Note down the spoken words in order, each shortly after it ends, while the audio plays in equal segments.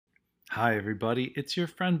Hi, everybody. It's your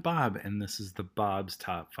friend Bob, and this is the Bob's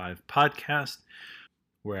Top 5 podcast,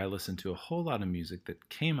 where I listen to a whole lot of music that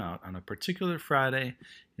came out on a particular Friday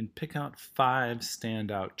and pick out 5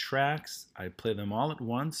 standout tracks. I play them all at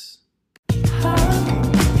once.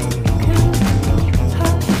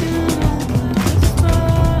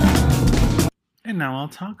 And now I'll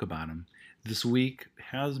talk about them. This week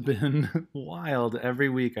has been wild. Every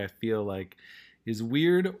week I feel like is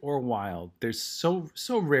weird or wild. There's so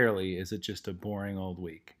rarely is it just a boring old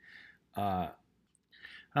week. But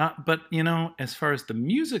as far as the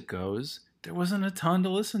music goes, there wasn't a ton to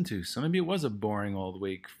listen to, so maybe it was a boring old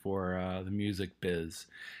week for the music biz.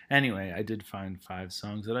 Anyway, I did find 5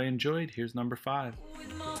 songs that I enjoyed. Here's number 5.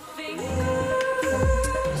 With my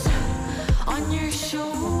fingers on your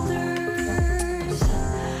shoulders,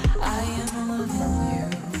 I am loving you.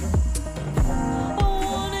 I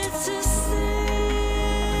wanted to sing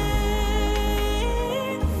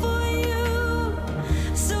for you,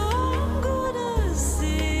 so I'm gonna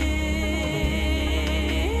sing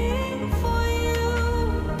for you.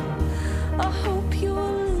 I hope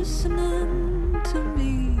you're listening to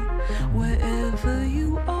me wherever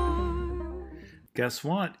you are. Guess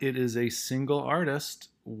what? It is a single artist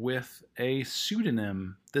with a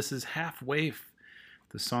pseudonym. This is Half Waif.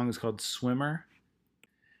 The song is called Swimmer,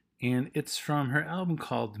 and it's from her album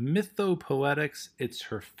called Mythopoetics. It's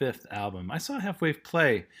her 5th album. I saw Half Waif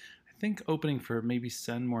play, I think opening for maybe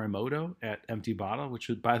Sen Morimoto at Empty Bottle, which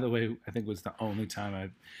was, by the way, I think was the only time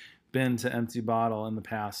I've been to Empty Bottle in the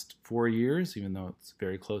past 4 years, even though it's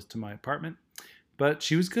very close to my apartment. But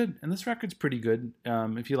she was good, and this record's pretty good.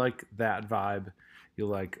 If you like that vibe, you'll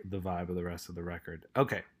like the vibe of the rest of the record.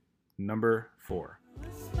 Okay, number 4.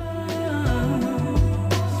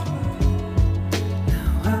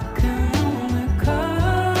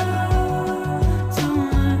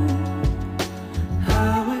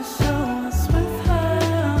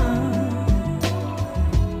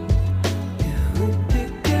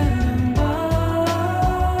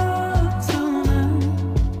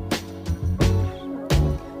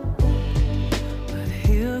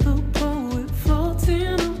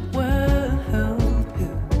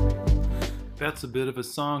 That's a bit of a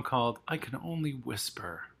song called I Can Only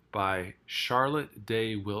Whisper by Charlotte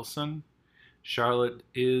Day Wilson. Charlotte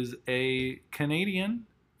is a Canadian,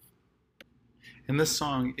 and this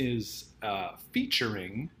song is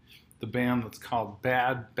featuring the band that's called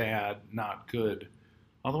Bad Bad Not Good,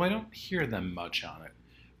 although I don't hear them much on it.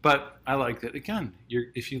 But I liked it. Again,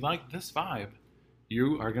 if you like this vibe,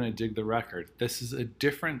 you are going to dig the record. This is a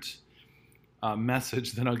different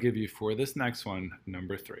message than I'll give you for this next one,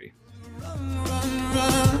 number 3. Run, run,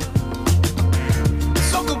 run.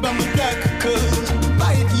 Talk about my back, cause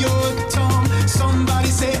bite your tongue. Somebody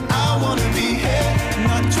say I wanna be here,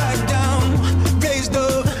 not dragged down, raised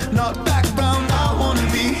up, not background. I wanna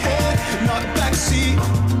be here, not backseat.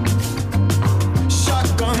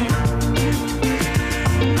 Shotgun.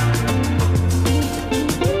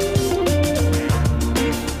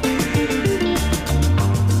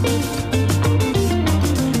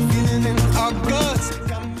 Feeling in our guts.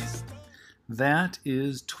 Got me stuck. That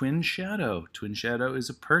is Twin Shadow. Twin Shadow is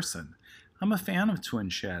a person. I'm a fan of Twin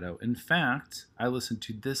Shadow. In fact, I listened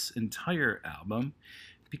to this entire album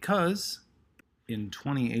because in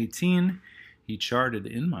 2018, he charted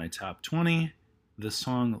in my top 20 the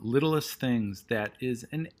song Littlest Things. That is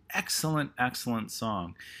an excellent, excellent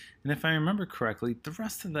song. And if I remember correctly, the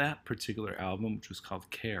rest of that particular album, which was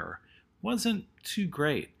called Care, wasn't too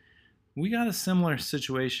great. We got a similar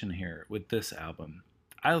situation here with this album.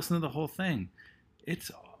 I listened to the whole thing.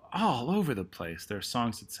 It's all over the place. There are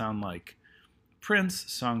songs that sound like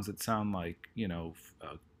Prince, songs that sound like, the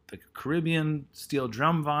Caribbean steel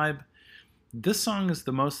drum vibe. This song is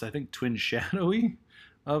the most, I think, Twin Shadowy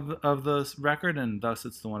of the record, and thus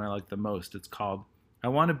it's the one I like the most. It's called I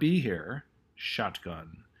Want to Be Here,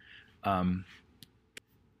 Shotgun.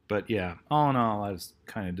 But yeah, all in all, I was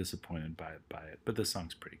kind of disappointed by it, but this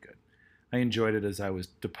song's pretty good. I enjoyed it as I was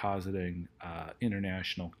depositing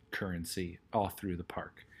international currency all through the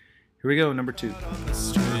park. Here we go, number 2. On the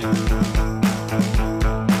street.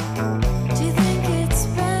 Do you think it's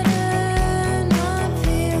better not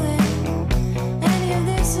feeling any of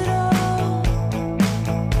this at all?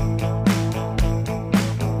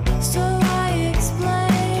 So I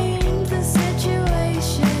explained the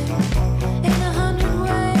situation in 100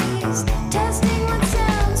 ways, testing what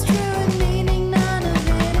sounds true and meaning none of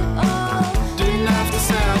it at all. Didn't have to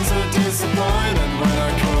sound so disappointed when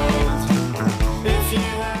I called. If you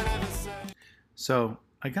had ever said. So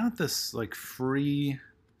I got this like free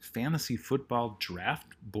fantasy football draft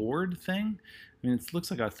board thing. I mean, it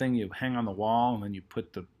looks like a thing you hang on the wall, and then you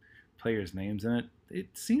put the players' names in it, it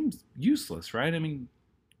seems useless, right? I mean,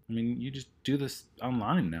 you just do this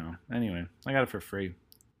online now. Anyway, I got it for free.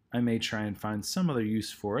 I may try and find some other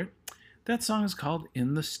use for it. That song is called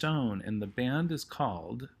In the Stone, and the band is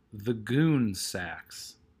called the Goon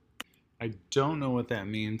Sax. I don't know what that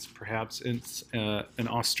means. Perhaps it's an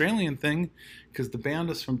Australian thing, because the band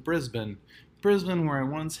is from Brisbane. Brisbane, where I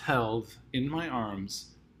once held in my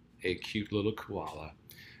arms a cute little koala.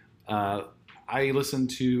 I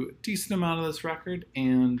listened to a decent amount of this record,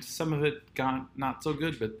 and some of it got not so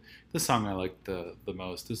good, but the song I liked the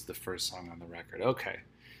most is the first song on the record. Okay,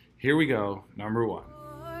 here we go, number one.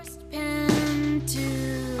 Forced pen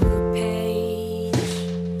to page.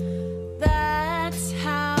 That's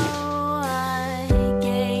how I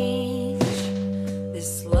gauge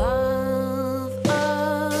this love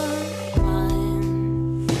of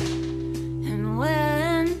mine. And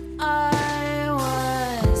when I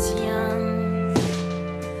was young,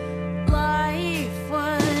 life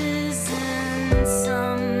wasn't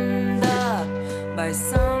summed up by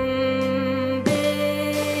some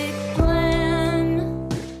big plan.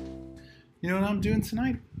 You know what I'm doing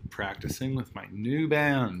tonight? Practicing with my new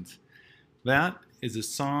band. That is a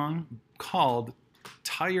song called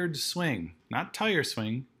Tired Swing. Not Tire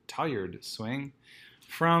Swing, Tired Swing,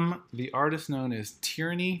 from the artist known as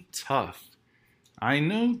Tierney Tuff. I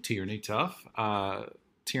know Tierney Tuff.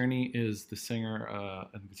 Tierney is the singer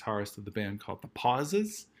and guitarist of the band called The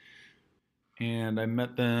Pauses. And I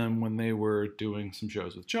met them when they were doing some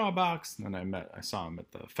shows with Jawbox, and then I saw them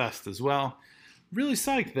at the fest as well. Really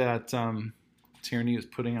psyched that Tierney is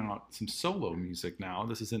putting out some solo music now.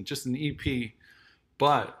 This isn't just an EP,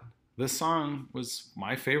 but this song was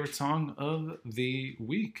my favorite song of the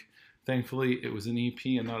week. Thankfully, it was an EP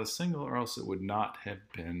and not a single, or else it would not have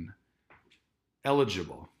been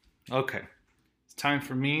eligible. Okay, it's time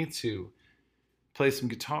for me to play some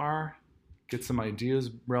guitar, get some ideas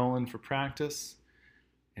rolling for practice,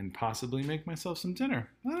 and possibly make myself some dinner.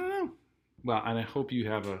 I don't know. Well, and I hope you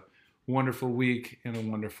have a wonderful week and a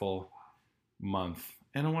wonderful month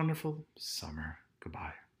and a wonderful summer.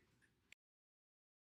 Goodbye.